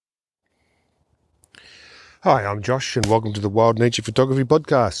Hi, I'm Josh, and welcome to the Wild Nature Photography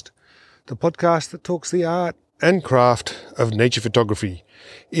Podcast, the podcast that talks the art and craft of nature photography.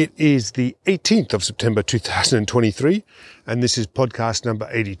 It is the 18th of September 2023, and this is podcast number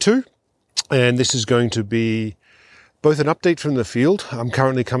 82, and this is going to be both an update from the field. I'm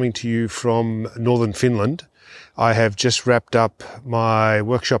currently coming to you from northern Finland. I have just wrapped up my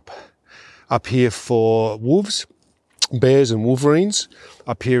workshop up here for wolves, bears and wolverines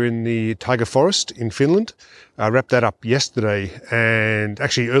up here in the Tiger Forest in Finland. I wrapped that up yesterday and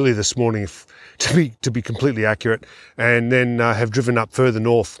actually early this morning to be completely accurate, and then have driven up further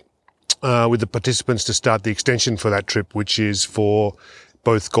north with the participants to start the extension for that trip, which is for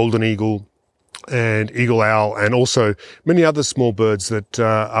both golden eagle and eagle owl, and also many other small birds that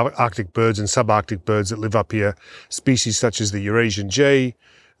are Arctic birds and subarctic birds that live up here, species such as the Eurasian jay,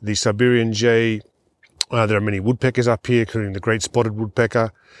 the Siberian jay. There are many woodpeckers up here, including the great spotted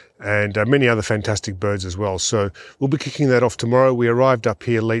woodpecker, and many other fantastic birds as well. So we'll be kicking that off tomorrow. We arrived up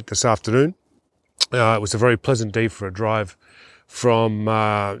here late this afternoon. It was a very pleasant day for a drive from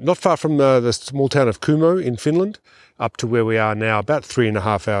not far from the small town of Kumo in Finland up to where we are now, about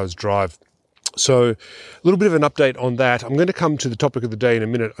 3.5 hours drive. So a little bit of an update on that. I'm going to come to the topic of the day in a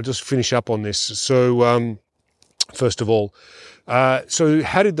minute. I'll just finish up on this. So first of all, so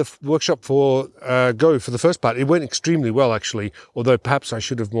how did the workshop go for the first part? It went extremely well, actually, although perhaps I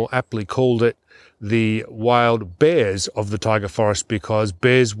should have more aptly called it the wild bears of the Tiger Forest, because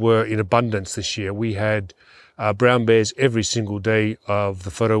bears were in abundance this year. We had brown bears every single day of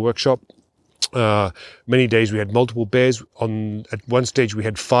the photo workshop. Many days we had multiple bears. At one stage we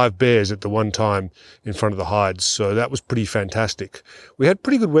had 5 bears at the one time in front of the hides, so that was pretty fantastic. We had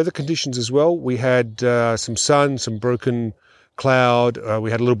pretty good weather conditions as well. We had some sun, some broken cloud. We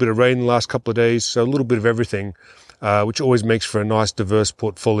had a little bit of rain the last couple of days, so a little bit of everything, which always makes for a nice diverse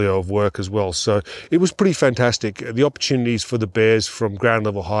portfolio of work as well. So it was pretty fantastic. The opportunities for the bears from ground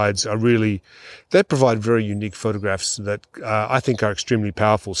level hides are they provide very unique photographs that I think are extremely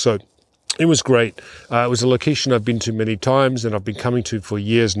powerful. So it was great. It was a location I've been to many times and I've been coming to for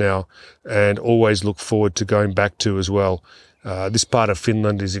years now, and always look forward to going back to as well. This part of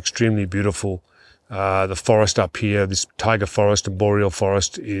Finland is extremely beautiful. The forest up here, this Tiger Forest and Boreal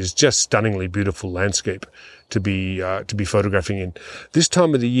Forest, is just stunningly beautiful landscape to be photographing in. This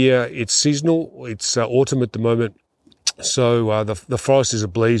time of the year, it's seasonal. It's autumn at the moment. So the forest is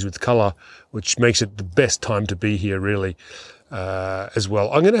ablaze with colour, which makes it the best time to be here, really. As well.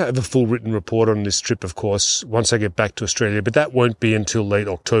 I'm going to have a full written report on this trip, of course, once I get back to Australia, but that won't be until late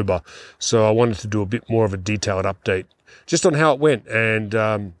October. So I wanted to do a bit more of a detailed update just on how it went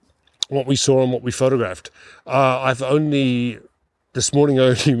and what we saw and what we photographed. This morning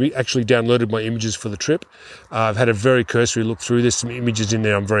I only actually downloaded my images for the trip. I've had a very cursory look through. There's some images in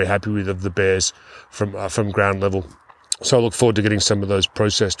there I'm very happy with of the bears from ground level. So I look forward to getting some of those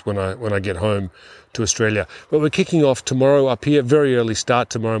processed when I get home to Australia. But we're kicking off tomorrow up here, very early start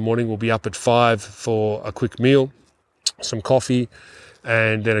tomorrow morning. We'll be up at 5 for a quick meal, some coffee,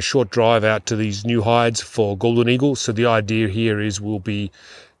 and then a short drive out to these new hides for golden eagle. So the idea here is we'll be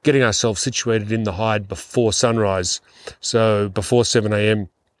getting ourselves situated in the hide before sunrise, so before 7 a.m,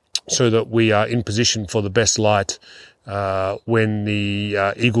 so that we are in position for the best light when the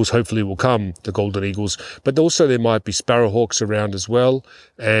eagles hopefully will come, the golden eagles. But also there might be sparrowhawks around as well,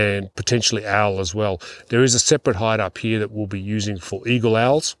 and potentially owl as well. There is a separate hide up here that we'll be using for eagle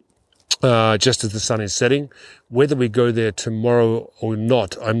owls, just as the sun is setting. Whether we go there tomorrow or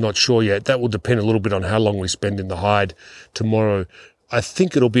not, I'm not sure yet. That will depend a little bit on how long we spend in the hide tomorrow. I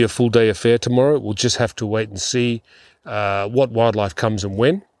think it'll be a full day affair tomorrow. We'll just have to wait and see what wildlife comes and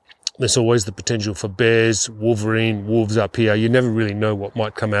when. There's always the potential for bears, wolves up here. You never really know what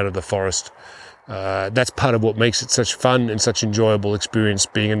might come out of the forest. That's part of what makes it such fun and such enjoyable experience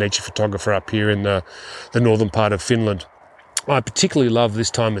being a nature photographer up here in the northern part of Finland. I particularly love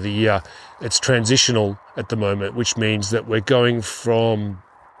this time of the year. It's transitional at the moment, which means that we're going from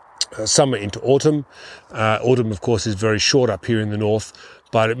summer into autumn. Autumn, of course, is very short up here in the north,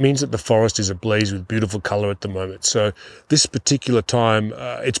 but it means that the forest is ablaze with beautiful colour at the moment. So this particular time,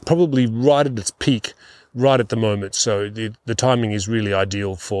 it's probably right at its peak, right at the moment. So the timing is really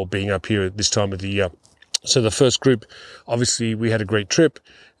ideal for being up here at this time of the year. So the first group, obviously, we had a great trip,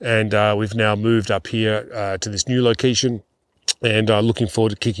 and we've now moved up here to this new location. And looking forward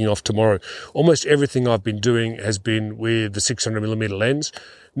to kicking off tomorrow. Almost everything I've been doing has been with the 600mm lens.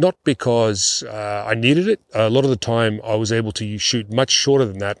 not because I needed it. A lot of the time I was able to shoot much shorter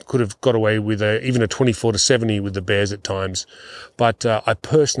than that, could have got away with even a 24-70 with the bears at times. But I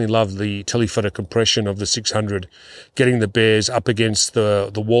personally love the telephoto compression of the 600, getting the bears up against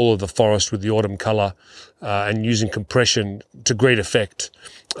the wall of the forest with the autumn color and using compression to great effect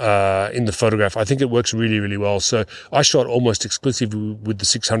in the photograph. I think it works really, really well. So I shot almost exclusively with the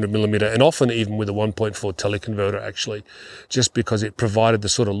 600mm and often even with a 1.4 teleconverter, actually, just because it provided the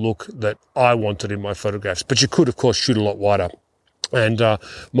sort of look that I wanted in my photographs. But you could, of course, shoot a lot wider. And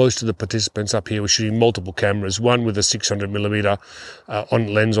most of the participants up here were shooting multiple cameras, one with a 600mm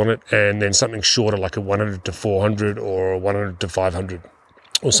on lens on it, and then something shorter like a 100-400 or a 100-500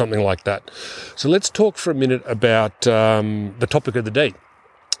 or something like that. So let's talk for a minute about the topic of the day.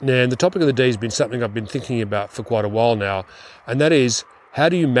 Now, the topic of the day has been something I've been thinking about for quite a while now, and that is, how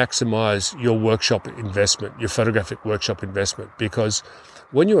do you maximize your workshop investment, your photographic workshop investment? Because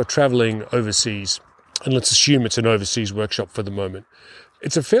when you are traveling overseas, and let's assume it's an overseas workshop for the moment,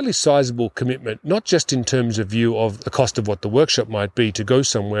 it's a fairly sizable commitment, not just in terms of view of the cost of what the workshop might be to go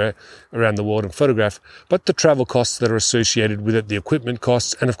somewhere around the world and photograph, but the travel costs that are associated with it, the equipment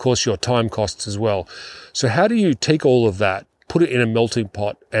costs, and of course your time costs as well. So how do you take all of that, put it in a melting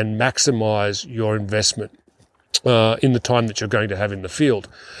pot, and maximize your investment in the time that you're going to have in the field?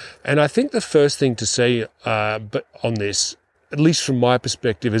 And I think the first thing to say but on this, at least from my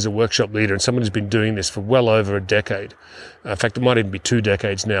perspective as a workshop leader and someone who's been doing this for well over a decade, in fact, it might even be 2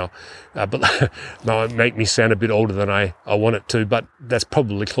 decades now, but that might make me sound a bit older than I want it to, but that's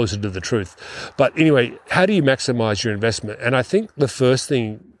probably closer to the truth. But anyway, how do you maximize your investment? And I think the first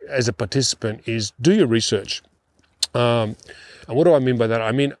thing as a participant is do your research. And what do I mean by that?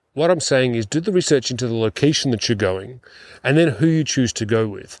 I mean, what I'm saying is do the research into the location that you're going and then who you choose to go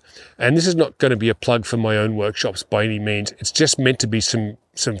with. And this is not going to be a plug for my own workshops by any means. It's just meant to be some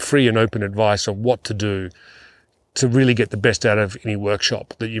free and open advice on what to do to really get the best out of any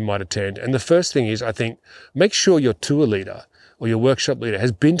workshop that you might attend. And the first thing is, I think, make sure your tour leader or your workshop leader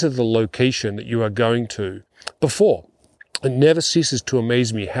has been to the location that you are going to before. It never ceases to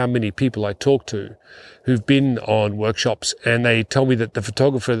amaze me how many people I talk to who've been on workshops and they tell me that the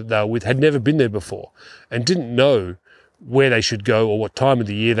photographer that they were with had never been there before and didn't know where they should go or what time of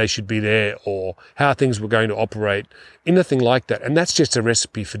the year they should be there or how things were going to operate, anything like that. And that's just a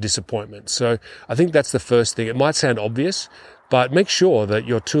recipe for disappointment. So I think that's the first thing. It might sound obvious, but make sure that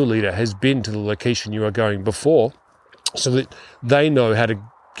your tour leader has been to the location you are going before so that they know how to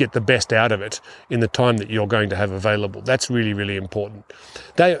get the best out of it in the time that you're going to have available. That's really, really important.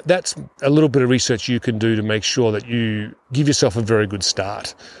 That's a little bit of research you can do to make sure that you give yourself a very good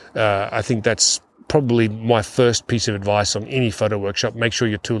start. I think that's probably my first piece of advice on any photo workshop. Make sure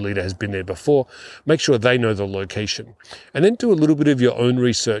your tour leader has been there before. Make sure they know the location. And then do a little bit of your own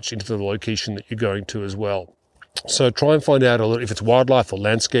research into the location that you're going to as well. So try and find out a little, if it's wildlife or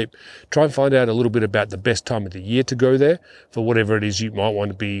landscape, try and find out a little bit about the best time of the year to go there for whatever it is you might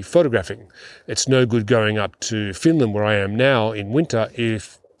want to be photographing. It's no good going up to Finland, where I am now, in winter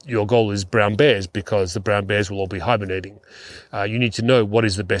if your goal is brown bears, because the brown bears will all be hibernating. You need to know what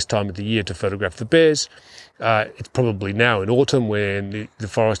is the best time of the year to photograph the bears. It's probably now in autumn when the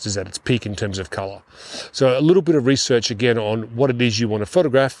forest is at its peak in terms of colour. So a little bit of research again on what it is you want to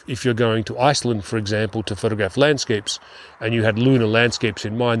photograph. If you're going to Iceland, for example, to photograph landscapes, and you had lunar landscapes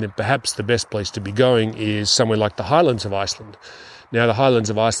in mind, then perhaps the best place to be going is somewhere like the Highlands of Iceland. Now, the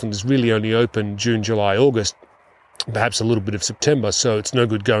Highlands of Iceland is really only open June, July, August, perhaps a little bit of September, so it's no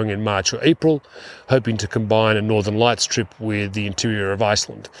good going in March or April, hoping to combine a Northern Lights trip with the interior of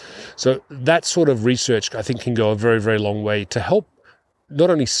Iceland. So that sort of research, I think, can go a very, very long way to help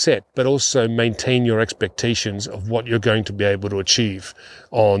not only set, but also maintain your expectations of what you're going to be able to achieve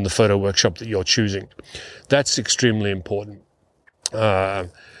on the photo workshop that you're choosing. That's extremely important.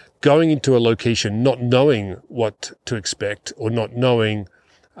 Going into a location not knowing what to expect or not knowing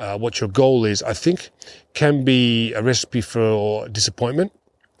what your goal is, I think can be a recipe for disappointment,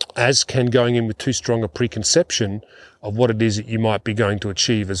 as can going in with too strong a preconception of what it is that you might be going to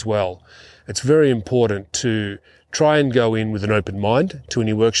achieve as well. It's very important to try and go in with an open mind to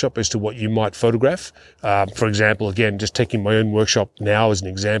any workshop as to what you might photograph. For example, again, just taking my own workshop now as an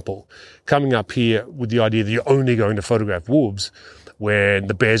example, coming up here with the idea that you're only going to photograph wolves, when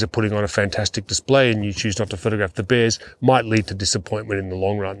the bears are putting on a fantastic display and you choose not to photograph the bears, might lead to disappointment in the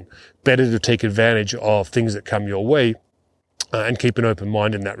long run. Better to take advantage of things that come your way and keep an open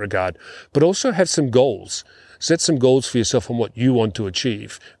mind in that regard. But also have some goals. Set some goals for yourself on what you want to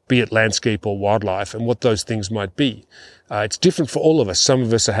achieve, be it landscape or wildlife, and what those things might be. It's different for all of us. Some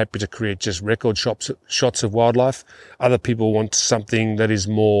of us are happy to create just record shots of wildlife. Other people want something that is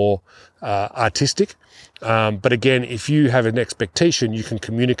more artistic. But again, if you have an expectation, you can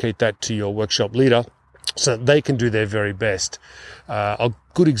communicate that to your workshop leader so that they can do their very best. A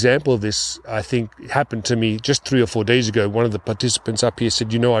good example of this, I think, happened to me just 3 or 4 days ago. One of the participants up here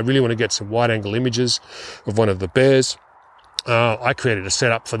said, I really want to get some wide-angle images of one of the bears. I created a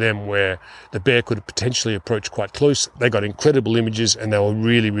setup for them where the bear could potentially approach quite close. They got incredible images and they were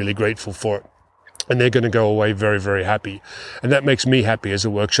really, really grateful for it. And they're going to go away very, very happy. And that makes me happy as a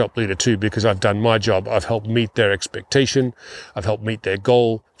workshop leader too, because I've done my job. I've helped meet their expectation. I've helped meet their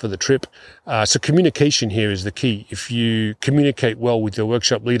goal for the trip. So communication here is the key. If you communicate well with your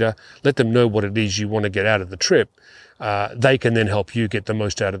workshop leader, let them know what it is you want to get out of the trip. They can then help you get the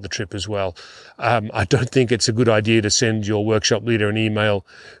most out of the trip as well. I don't think it's a good idea to send your workshop leader an email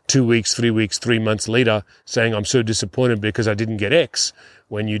 2 weeks, 3 weeks, 3 months later saying, I'm so disappointed because I didn't get X,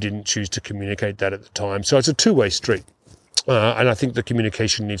 when you didn't choose to communicate that at the time. So it's a two-way street. And I think the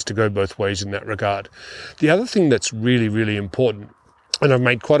communication needs to go both ways in that regard. The other thing that's really, really important, and I've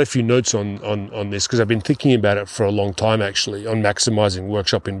made quite a few notes on this because I've been thinking about it for a long time, actually, on maximising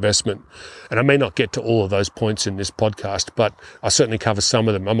workshop investment. And I may not get to all of those points in this podcast, but I'll certainly cover some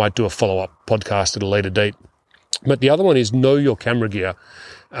of them. I might do a follow-up podcast at a later date. But the other one is know your camera gear.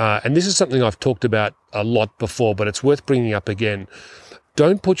 And this is something I've talked about a lot before, but it's worth bringing up again.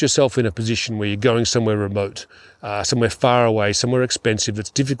 Don't put yourself in a position where you're going somewhere remote, somewhere far away, somewhere expensive that's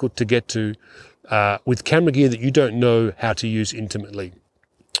difficult to get to, with camera gear that you don't know how to use intimately.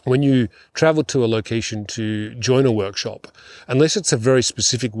 When you travel to a location to join a workshop, unless it's a very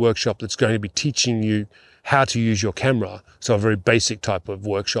specific workshop that's going to be teaching you how to use your camera, so a very basic type of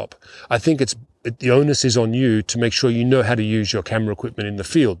workshop, I think the onus is on you to make sure you know how to use your camera equipment in the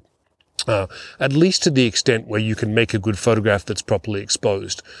field. At least to the extent where you can make a good photograph that's properly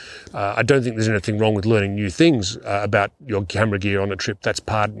exposed. I don't think there's anything wrong with learning new things about your camera gear on a trip. That's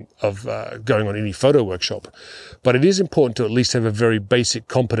part of going on any photo workshop. But it is important to at least have a very basic,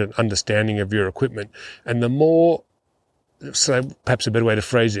 competent understanding of your equipment. And the more, so perhaps a better way to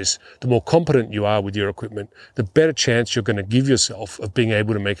phrase this, the more competent you are with your equipment, the better chance you're going to give yourself of being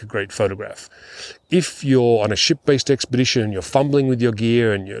able to make a great photograph. If you're on a ship-based expedition and you're fumbling with your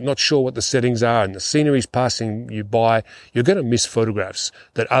gear and you're not sure what the settings are and the scenery's passing you by, you're going to miss photographs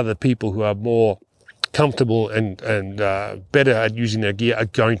that other people who are more comfortable and better at using their gear are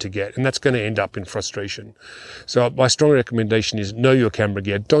going to get, and that's going to end up in frustration. So my strong recommendation is know your camera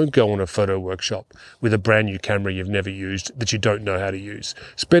gear. Don't go on a photo workshop with a brand new camera you've never used that you don't know how to use.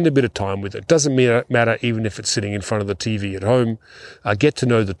 Spend a bit of time with it. Doesn't matter even if it's sitting in front of the TV at home. Get to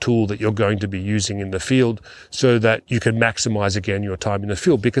know the tool that you're going to be using in the field so that you can maximize again your time in the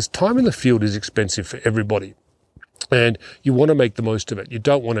field, because time in the field is expensive for everybody. And you want to make the most of it. You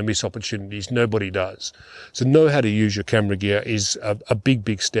don't want to miss opportunities. Nobody does. So know how to use your camera gear is a big,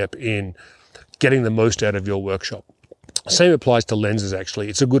 big step in getting the most out of your workshop. Same applies to lenses, actually.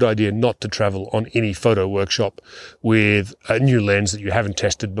 It's a good idea not to travel on any photo workshop with a new lens that you haven't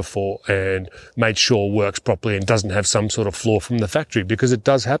tested before and made sure works properly and doesn't have some sort of flaw from the factory, because it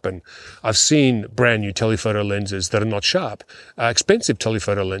does happen. I've seen brand new telephoto lenses that are not sharp, expensive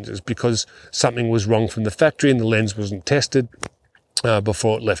telephoto lenses, because something was wrong from the factory and the lens wasn't tested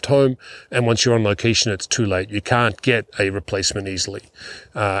before it left home, and once you're on location it's too late. You can't get a replacement easily,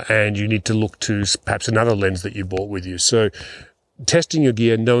 and you need to look to perhaps another lens that you bought with you. So testing your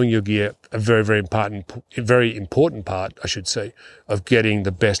gear, knowing your gear, a very, very important part, I should say, of getting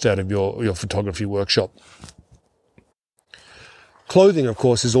the best out of your photography workshop. Clothing, of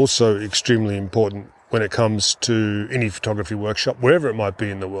course, is also extremely important when it comes to any photography workshop, wherever it might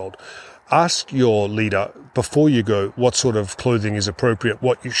be in the world. Ask your leader before you go what sort of clothing is appropriate,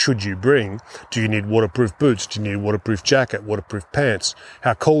 should you bring. Do you need waterproof boots? Do you need a waterproof jacket, waterproof pants?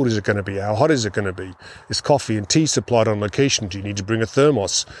 How cold is it going to be? How hot is it going to be? Is coffee and tea supplied on location? Do you need to bring a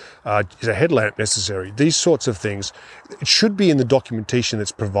thermos? Is a headlamp necessary? These sorts of things. It should be in the documentation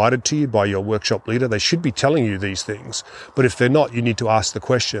that's provided to you by your workshop leader. They should be telling you these things. But if they're not, you need to ask the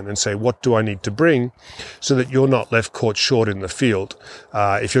question and say, what do I need to bring, so that you're not left caught short in the field.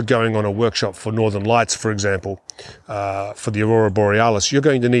 If you're going on a workshop for Northern Lights, for example, for the Aurora Borealis, you're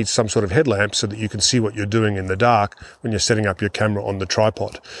going to need some sort of headlamp so that you can see what you're doing in the dark when you're setting up your camera on the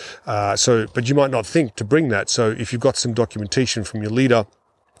tripod. But you might not think to bring that. So if you've got some documentation from your leader,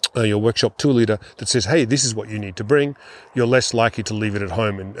 your workshop tool leader, that says, hey, this is what you need to bring, you're less likely to leave it at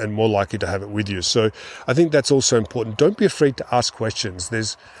home and more likely to have it with you. So I think that's also important. Don't be afraid to ask questions.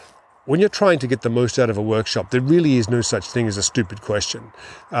 when you're trying to get the most out of a workshop, there really is no such thing as a stupid question.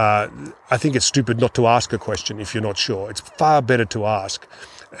 I think it's stupid not to ask a question if you're not sure. It's far better to ask.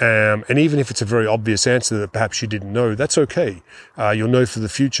 And even if it's a very obvious answer that perhaps you didn't know, that's okay. You'll know for the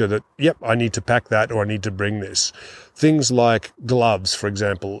future that, yep, I need to pack that or I need to bring this. Things like gloves, for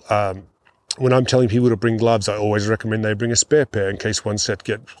example. When I'm telling people to bring gloves, I always recommend they bring a spare pair in case one set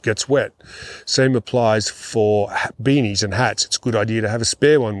gets wet. Same applies for beanies and hats. It's a good idea to have a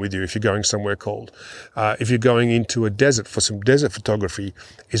spare one with you if you're going somewhere cold. If you're going into a desert for some desert photography,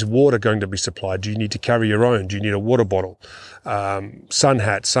 is water going to be supplied? Do you need to carry your own? Do you need a water bottle? Sun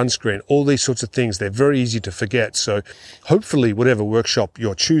hat, sunscreen, all these sorts of things. They're very easy to forget. So hopefully whatever workshop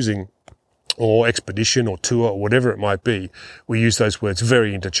you're choosing, or expedition or tour or whatever it might be, we use those words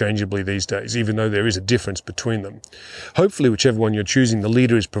very interchangeably these days, even though there is a difference between them. Hopefully, whichever one you're choosing, the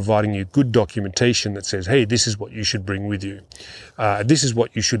leader is providing you good documentation that says, hey, this is what you should bring with you. This is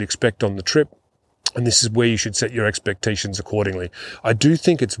what you should expect on the trip. And this is where you should set your expectations accordingly. I do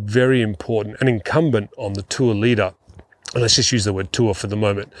think it's very important and incumbent on the tour leader, and let's just use the word tour for the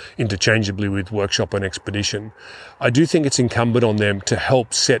moment, interchangeably with workshop and expedition. I do think it's incumbent on them to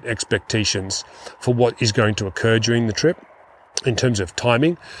help set expectations for what is going to occur during the trip in terms of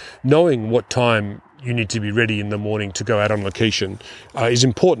timing. Knowing what time you need to be ready in the morning to go out on location is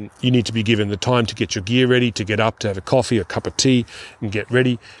important. You need to be given the time to get your gear ready, to get up, to have a coffee, a cup of tea, and get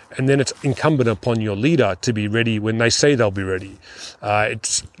ready. And then it's incumbent upon your leader to be ready when they say they'll be ready.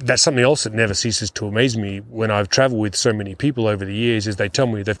 That's something else that never ceases to amaze me when I've traveled with so many people over the years, is they tell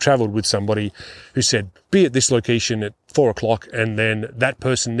me they've traveled with somebody who said, be at this location at 4:00, and then that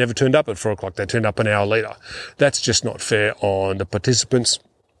person never turned up at 4:00. They turned up an hour later. That's just not fair on the participants.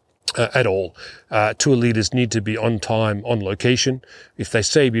 At all. Tour leaders need to be on time, on location. If they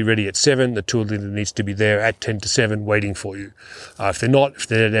say be ready at 7, the tour leader needs to be there at 10 to 7 waiting for you. If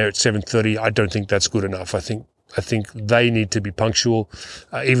they're there at 7:30, I don't think that's good enough. I think they need to be punctual,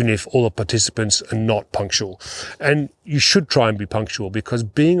 even if all the participants are not punctual. And you should try and be punctual, because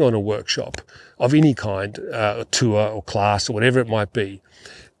being on a workshop of any kind, a tour or class or whatever it might be,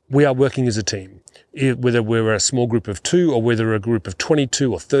 we are working as a team. Whether we're a small group of 2 or whether a group of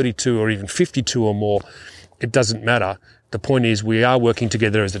 22 or 32 or even 52 or more, it doesn't matter. The point is we are working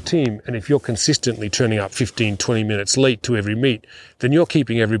together as a team, and if you're consistently turning up 15, 20 minutes late to every meet, then you're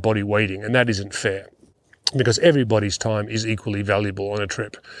keeping everybody waiting, and that isn't fair, because everybody's time is equally valuable on a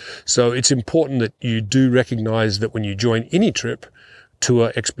trip. So it's important that you do recognize that when you join any trip,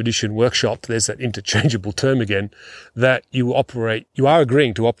 tour, expedition, workshop, there's that interchangeable term again, that you are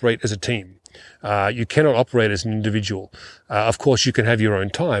agreeing to operate as a team. You cannot operate as an individual. Of course, you can have your own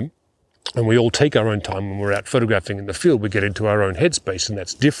time, and we all take our own time when we're out photographing in the field. We get into our own headspace, and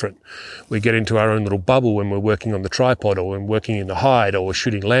that's different. We get into our own little bubble when we're working on the tripod, or when working in the hide, or we're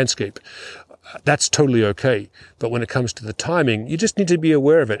shooting landscape. That's totally okay. But when it comes to the timing, you just need to be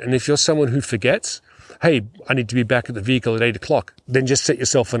aware of it. And if you're someone who forgets, hey, I need to be back at the vehicle at 8:00, then just set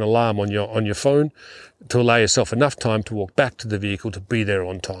yourself an alarm on your phone to allow yourself enough time to walk back to the vehicle to be there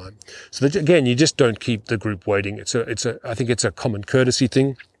on time. So that, again, you just don't keep the group waiting. I think it's a common courtesy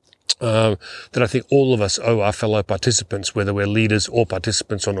thing that I think all of us owe our fellow participants, whether we're leaders or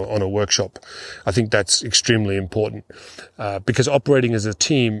participants on a workshop. I think that's extremely important, because operating as a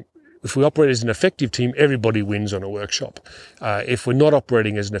team, if we operate as an effective team, everybody wins on a workshop. If we're not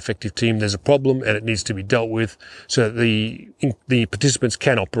operating as an effective team, there's a problem and it needs to be dealt with so that the participants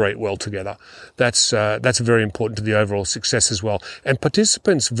can operate well together. That's very important to the overall success as well. And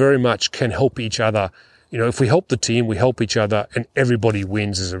participants very much can help each other. You know, if we help the team, we help each other, and everybody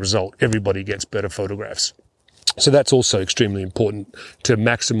wins as a result. Everybody gets better photographs. So that's also extremely important to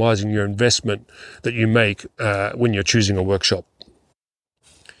maximizing your investment that you make when you're choosing a workshop.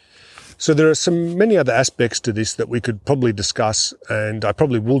 So there are many other aspects to this that we could probably discuss, and I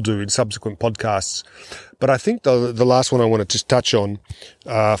probably will do in subsequent podcasts. But I think the last one I want to just touch on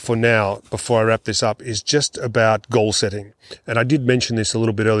for now, before I wrap this up, is just about goal setting. And I did mention this a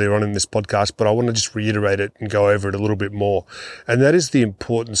little bit earlier on in this podcast, but I want to just reiterate it and go over it a little bit more. And that is the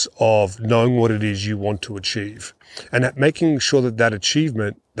importance of knowing what it is you want to achieve, and making sure that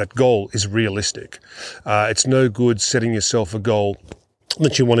achievement, that goal, is realistic. It's no good setting yourself a goal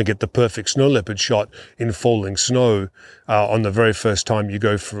that you want to get the perfect snow leopard shot in falling snow on the very first time you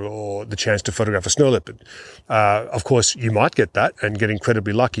go for the chance to photograph a snow leopard. Of course, you might get that and get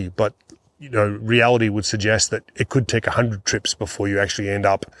incredibly lucky, but reality would suggest that it could take 100 trips before you actually end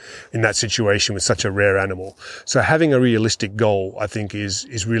up in that situation with such a rare animal. So having a realistic goal, I think,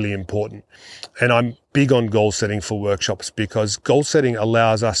 is really important. And I'm big on goal setting for workshops, because goal setting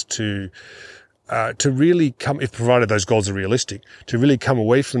allows us to to really come, if provided those goals are realistic, to really come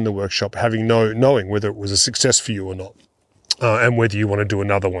away from the workshop knowing whether it was a success for you or not. And whether you want to do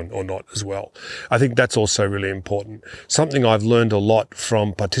another one or not as well. I think that's also really important. Something I've learned a lot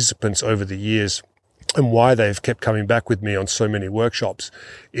from participants over the years and why they've kept coming back with me on so many workshops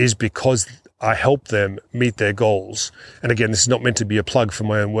is because I help them meet their goals. And again, this is not meant to be a plug for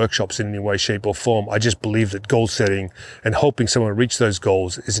my own workshops in any way, shape or form. I just believe that goal setting and helping someone reach those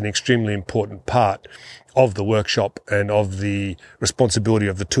goals is an extremely important part of the workshop and of the responsibility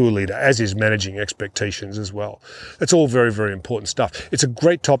of the tour leader, as is managing expectations as well. It's all very, very important stuff. It's a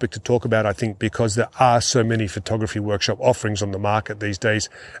great topic to talk about, I think, because there are so many photography workshop offerings on the market these days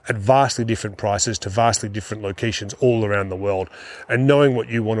at vastly different prices to vastly different locations all around the world. And knowing what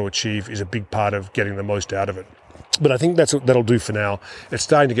you want to achieve is a big part of getting the most out of it. But I think that'll do for now. It's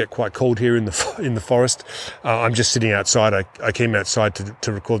starting to get quite cold here in the forest. I'm just sitting outside. I came outside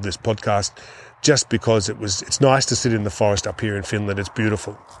to record this podcast just because it's nice to sit in the forest up here in Finland. It's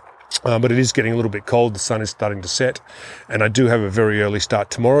beautiful. But it is getting a little bit cold. The sun is starting to set. And I do have a very early start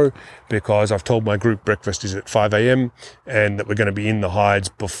tomorrow because I've told my group breakfast is at 5 a.m. and that we're going to be in the hides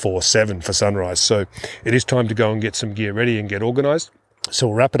before 7 for sunrise. So it is time to go and get some gear ready and get organised. So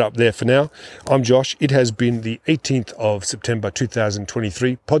we'll wrap it up there for now. I'm Josh. It has been the 18th of September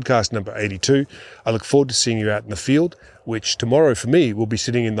 2023, podcast number 82. I look forward to seeing you out in the field, which tomorrow for me will be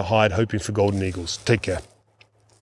sitting in the hide hoping for golden eagles. Take care.